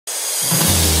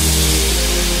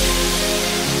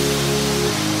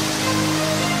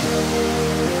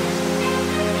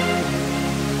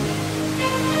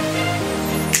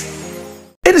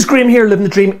Graham here, living the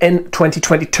dream in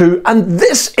 2022, and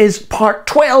this is part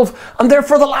 12, and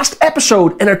therefore the last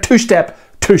episode in our two-step,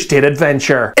 two-state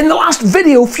adventure. In the last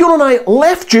video, Fiona and I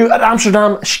left you at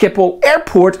Amsterdam Schiphol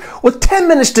Airport with 10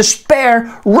 minutes to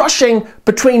spare, rushing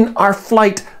between our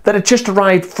flight that had just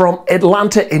arrived from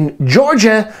Atlanta in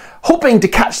Georgia, hoping to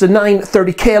catch the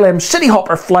 9:30 KLM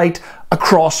Cityhopper flight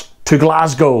across to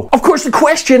Glasgow. Of course, the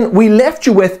question we left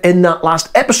you with in that last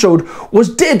episode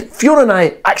was, did Fiona and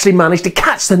I actually manage to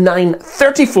catch the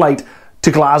 9:30 flight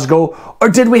to Glasgow, or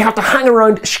did we have to hang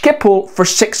around Schiphol for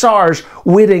 6 hours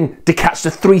waiting to catch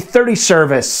the 3:30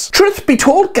 service? Truth be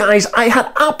told, guys, I had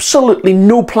absolutely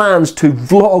no plans to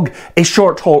vlog a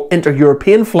short-haul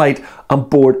inter-European flight on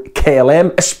board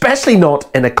KLM, especially not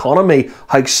in economy.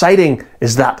 How exciting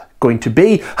is that going to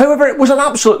be? However, it was an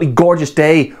absolutely gorgeous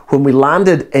day when we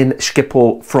landed in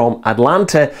Schiphol from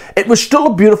Atlanta. It was still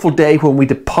a beautiful day when we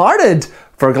departed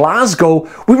for Glasgow.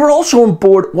 We were also on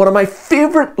board one of my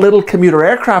favourite little commuter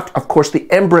aircraft, of course the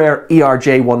Embraer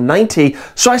E190.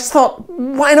 So I thought,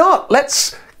 why not?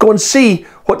 Let's go and see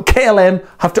what KLM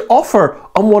have to offer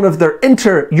on one of their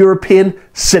inter-European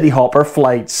Cityhopper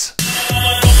flights.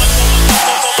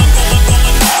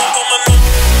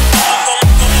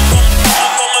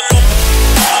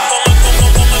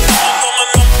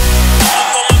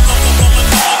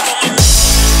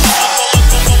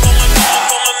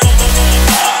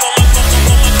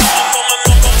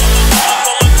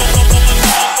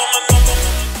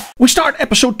 We start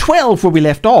episode 12 where we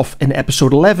left off in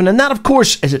episode 11, and that of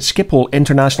course is at Schiphol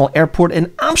International Airport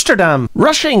in Amsterdam,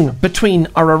 rushing between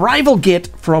our arrival gate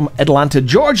from Atlanta,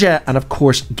 Georgia, and of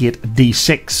course gate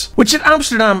D6, which at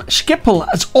Amsterdam Schiphol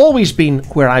has always been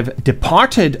where I've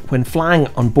departed when flying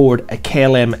on board a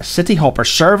KLM Cityhopper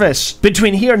service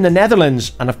between here in the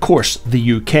Netherlands and of course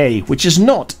the UK, which is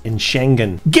not in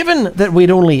Schengen. Given that we'd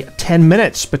only 10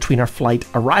 minutes between our flight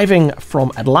arriving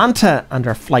from Atlanta and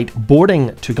our flight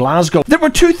boarding to Glasgow, there were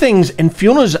two things in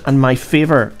Fiona's and my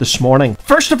favour this morning.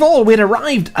 First of all, we'd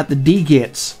arrived at the D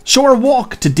gates, so our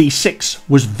walk to D6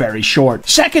 was very short.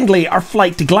 Secondly, our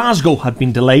flight to Glasgow had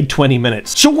been delayed 20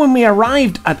 minutes. So when we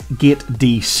arrived at gate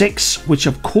D6, which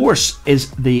of course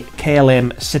is the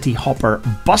KLM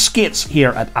Cityhopper bus gates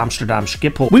here at Amsterdam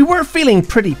Schiphol, we were feeling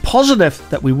pretty positive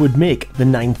that we would make the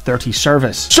 9:30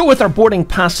 service. So with our boarding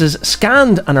passes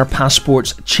scanned and our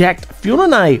passports checked, Fiona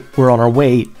and I were on our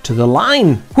way to the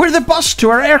line, where the bus to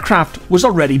our aircraft was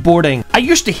already boarding. I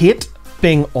used to hate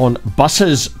being on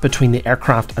buses between the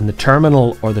aircraft and the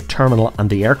terminal, or the terminal and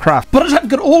the aircraft, but as I've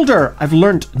got older, I've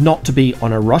learnt not to be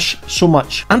on a rush so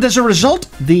much, and as a result,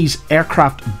 these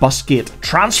aircraft bus gate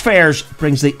transfers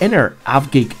brings the inner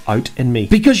avgeek out in me,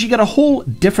 because you get a whole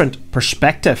different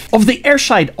perspective of the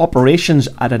airside operations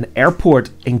at an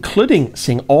airport, including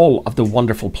seeing all of the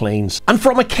wonderful planes. And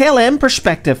from a KLM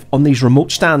perspective, on these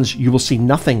remote stands you will see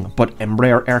nothing but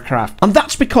Embraer aircraft, and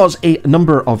that's because a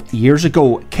number of years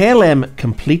ago KLM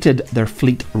completed their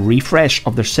fleet refresh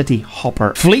of their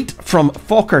Cityhopper fleet from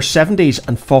Fokker 70s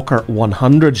and Fokker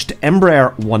 100s to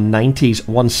Embraer 190s,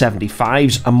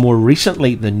 175s, and more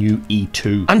recently the new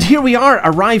E2. And here we are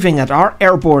arriving at our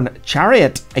airborne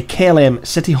chariot, a KLM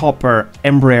Cityhopper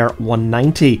Embraer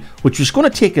 190, which was going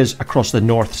to take us across the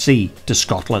North Sea to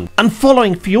Scotland. And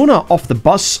following Fiona off the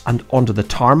bus and onto the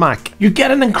tarmac, you get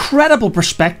an incredible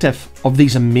perspective of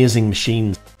these amazing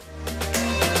machines.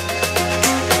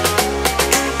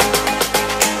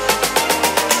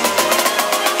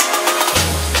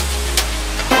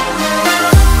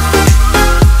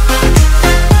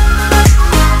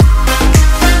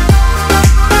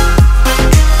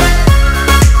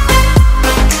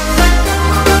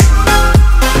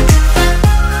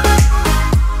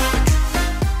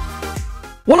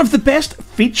 One of the best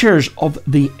features of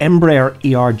the Embraer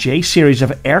ERJ series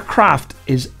of aircraft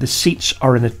is the seats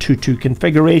are in a 2-2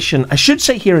 configuration. I should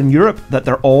say here in Europe that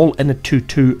they're all in a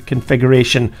 2-2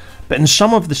 configuration, but in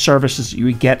some of the services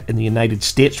you get in the United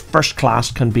States, first class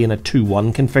can be in a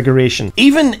 2-1 configuration.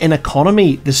 Even in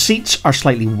economy, the seats are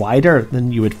slightly wider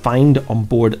than you would find on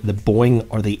board the Boeing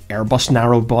or the Airbus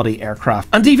narrow-body aircraft.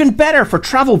 And even better for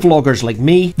travel vloggers like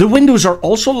me, the windows are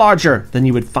also larger than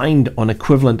you would find on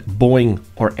equivalent Boeing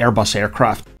or Airbus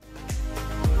aircraft.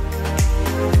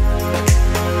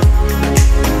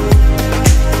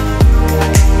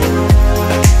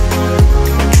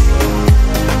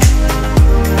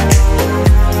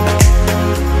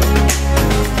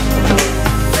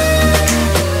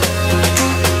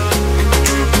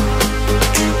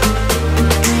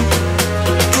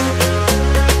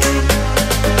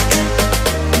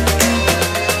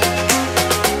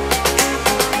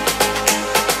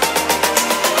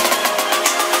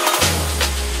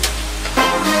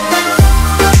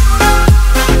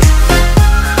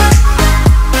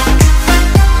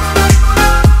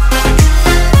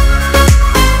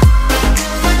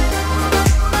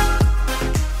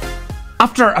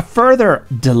 After a further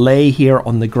delay here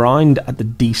on the ground at the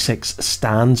D6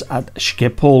 stands at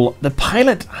Schiphol, the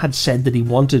pilot had said that he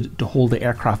wanted to hold the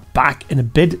aircraft back in a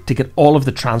bid to get all of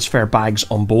the transfer bags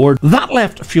on board. That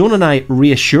left Fiona and I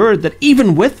reassured that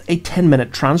even with a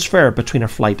 10-minute transfer between our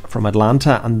flight from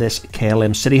Atlanta and this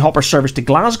KLM Cityhopper service to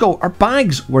Glasgow, our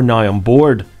bags were now on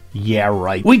board. Yeah,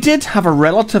 right. We did have a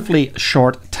relatively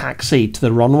short taxi to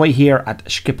the runway here at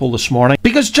Schiphol this morning,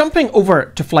 because jumping over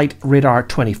to flight radar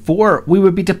 24, we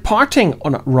would be departing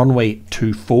on runway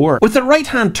 24, with a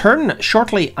right-hand turn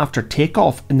shortly after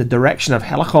takeoff in the direction of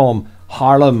Helicom,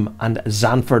 Haarlem and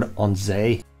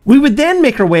Zandvoort-aan-Zee. We would then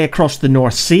make our way across the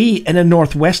North Sea in a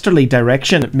northwesterly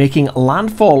direction, making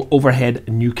landfall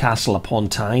overhead Newcastle upon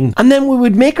Tyne. And then we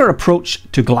would make our approach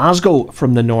to Glasgow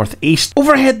from the northeast,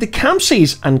 overhead the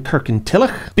Campsies and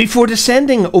Kirkintilloch, before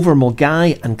descending over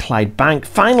Mulgai and Clydebank,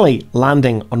 finally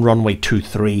landing on runway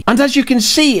 23. And as you can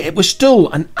see, it was still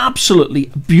an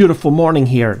absolutely beautiful morning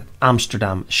here at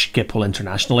Amsterdam Schiphol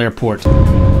International Airport.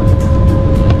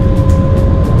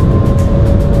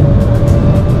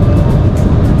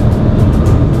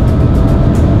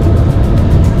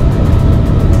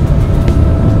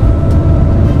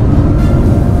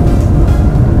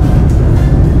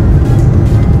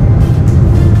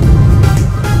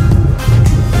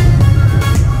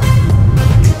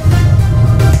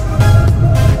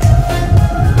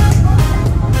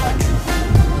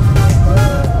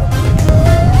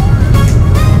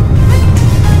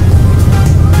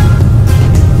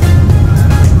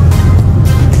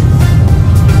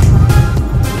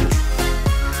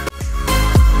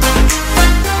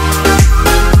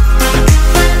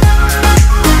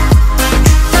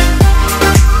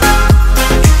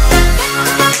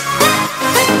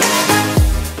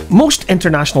 Most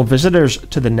international visitors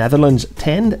to the Netherlands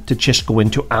tend to just go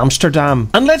into Amsterdam,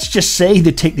 and let's just say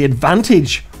they take the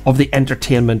advantage of the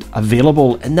entertainment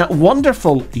available in that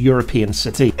wonderful European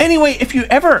city. Anyway, if you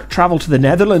ever travel to the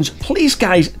Netherlands, please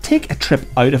guys, take a trip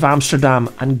out of Amsterdam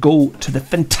and go to the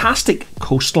fantastic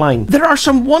coastline. There are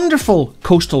some wonderful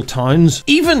coastal towns,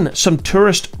 even some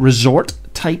tourist resort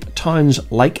type towns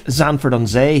like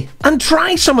Zandvoort-aan-Zee, and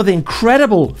try some of the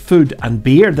incredible food and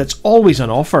beer that's always on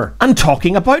offer. And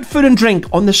talking about food and drink,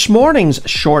 on this morning's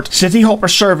short Cityhopper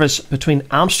service between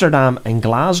Amsterdam and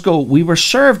Glasgow, we were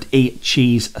served a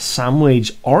cheese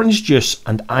sandwich, orange juice,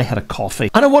 and I had a coffee.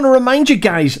 And I want to remind you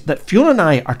guys that Fiona and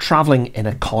I are travelling in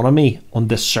economy on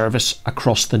this service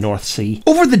across the North Sea.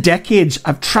 Over the decades,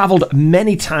 I've travelled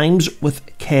many times with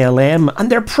KLM, and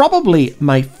they're probably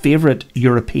my favourite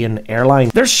European airline.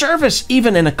 Their service,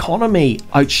 even in economy,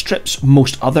 outstrips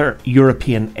most other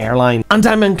European airlines, and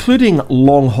I'm including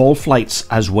long-haul flights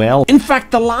as well. In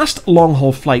fact, the last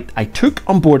long-haul flight I took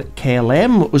on board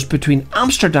KLM was between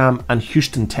Amsterdam and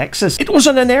Houston, Texas. It was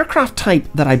on an aircraft type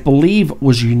that I believe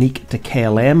was unique to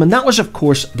KLM, and that was of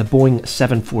course the Boeing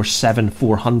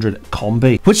 747-400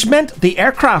 Combi, which meant the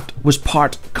aircraft was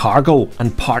part cargo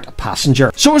and part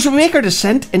passenger. So as we make our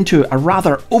descent into a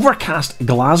rather overcast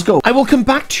Glasgow, I will come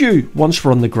back to you once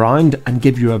we're on the ground and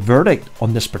give you a verdict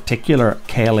on this particular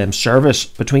KLM service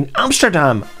between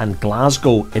Amsterdam and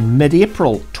Glasgow in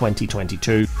mid-April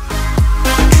 2022.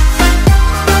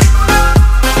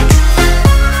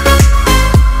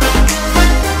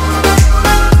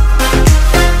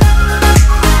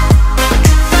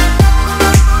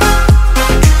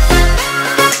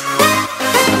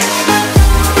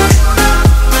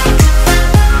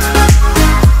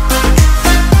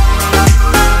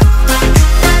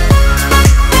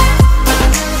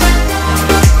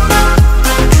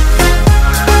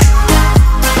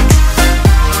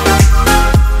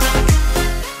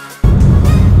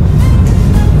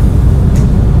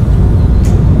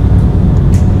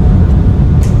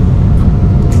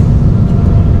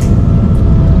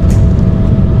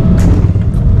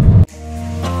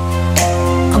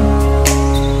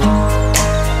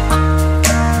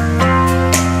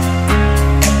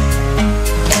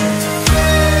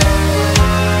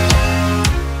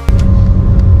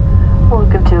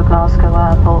 Glasgow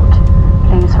Airport.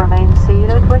 Please remain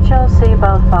seated with your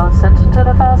seatbelt fastened until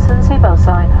the fasten seatbelt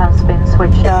sign has been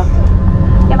switched off.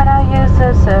 You may now use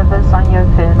the service on your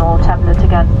phone or tablet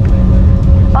again.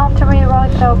 After we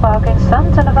arrive at our parking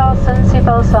stand and the fasten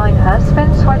seatbelt sign has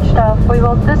been switched off, we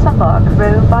will disembark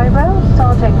row by row,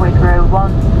 starting with row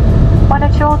 1. When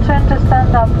it's your turn to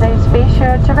stand up, please be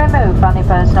sure to remove any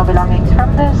personal belongings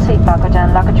from the seat pocket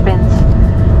and luggage bins.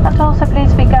 And also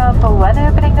please be careful when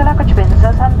opening the luggage bins,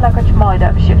 as hand luggage might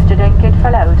have shifted and could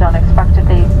fall out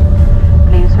unexpectedly.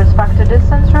 Please respect the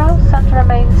distance rules and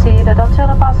remain seated until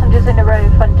the passengers in the row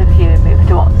in front of you move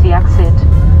towards the exit.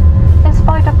 In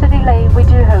spite of the delay, we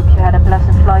do hope you had a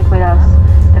pleasant flight with us.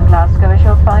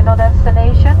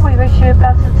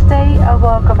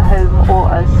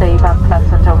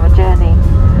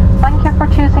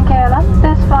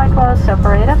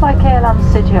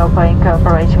 Cityhopper in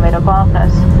cooperation with our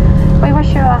partners. We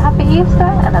wish you a happy Easter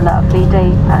and a lovely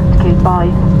day, and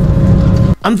goodbye.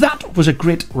 And that was a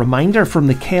great reminder from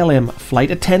the KLM flight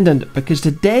attendant, because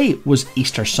today was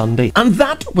Easter Sunday. And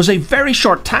that was a very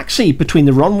short taxi between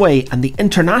the runway and the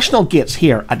international gates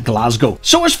here at Glasgow.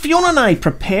 So as Fiona and I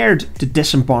prepared to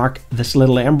disembark this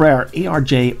little Embraer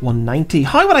E190,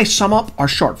 how would I sum up our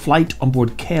short flight on board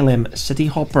KLM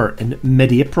Cityhopper in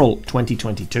mid-April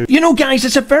 2022? You know guys,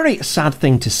 it's a very sad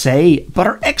thing to say, but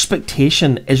our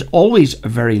expectation is always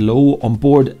very low on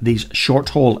board these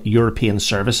short-haul European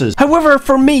services. However,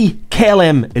 for me,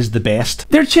 KLM is the best.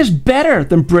 They're just better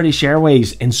than British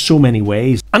Airways in so many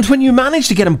ways. And when you manage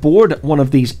to get on board one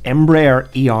of these Embraer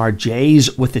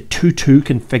ERJs with the 2-2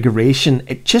 configuration,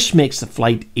 it just makes the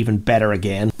flight even better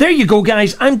again. There you go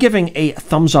guys, I'm giving a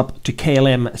thumbs up to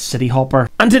KLM Cityhopper.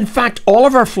 And in fact, all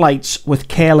of our flights with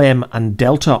KLM and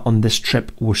Delta on this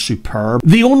trip were superb.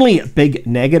 The only big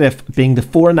negative being the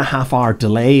 4.5 hour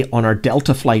delay on our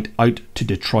Delta flight out to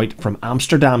Detroit from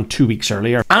Amsterdam 2 weeks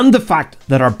earlier, and the fact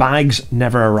that our bags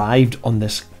never arrived on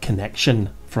this connection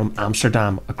from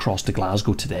Amsterdam across to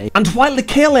Glasgow today. And while the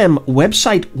KLM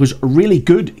website was really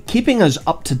good, keeping us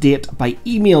up to date by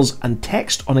emails and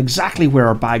text on exactly where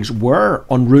our bags were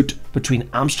en route between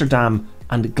Amsterdam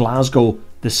and Glasgow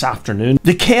this afternoon,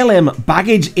 the KLM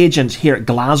baggage agents here at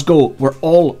Glasgow were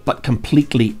all but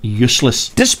completely useless.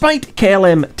 Despite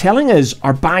KLM telling us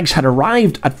our bags had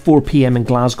arrived at 4 PM in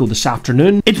Glasgow this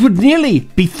afternoon, it would nearly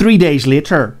be 3 days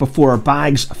later before our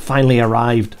bags finally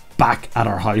arrived back at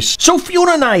our house. So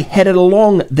Fiona and I headed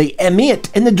along the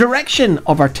M8 in the direction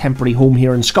of our temporary home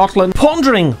here in Scotland,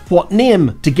 pondering what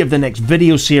name to give the next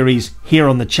video series here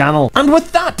on the channel. And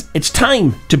with that, it's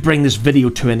time to bring this video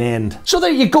to an end. So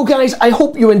there you go guys, I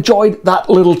hope you enjoyed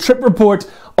that little trip report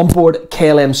on board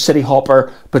KLM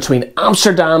Cityhopper between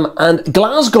Amsterdam and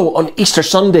Glasgow on Easter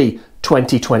Sunday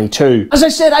 2022. As I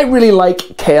said, I really like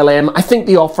KLM. I think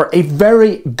they offer a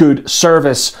very good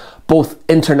service both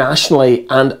internationally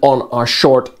and on our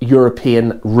short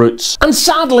European routes. And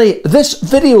sadly, this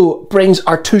video brings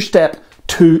our two-step,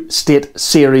 two-state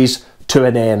series to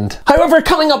an end. However,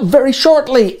 coming up very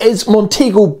shortly is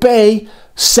Montego Bay,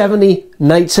 70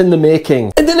 nights in the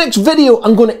making. In the next video,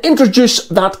 I'm going to introduce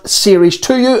that series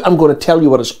to you. I'm going to tell you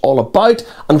what it's all about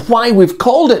and why we've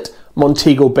called it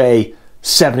Montego Bay,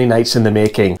 70 nights in the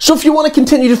making. So if you want to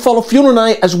continue to follow Fiona and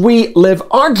I as we live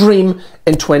our dream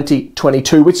in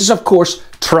 2022, which is of course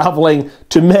traveling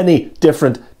to many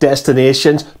different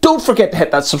destinations, don't forget to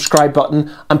hit that subscribe button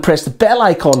and press the bell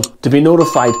icon to be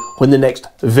notified when the next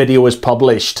video is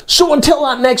published. So until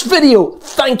that next video,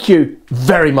 thank you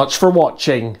very much for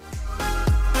watching.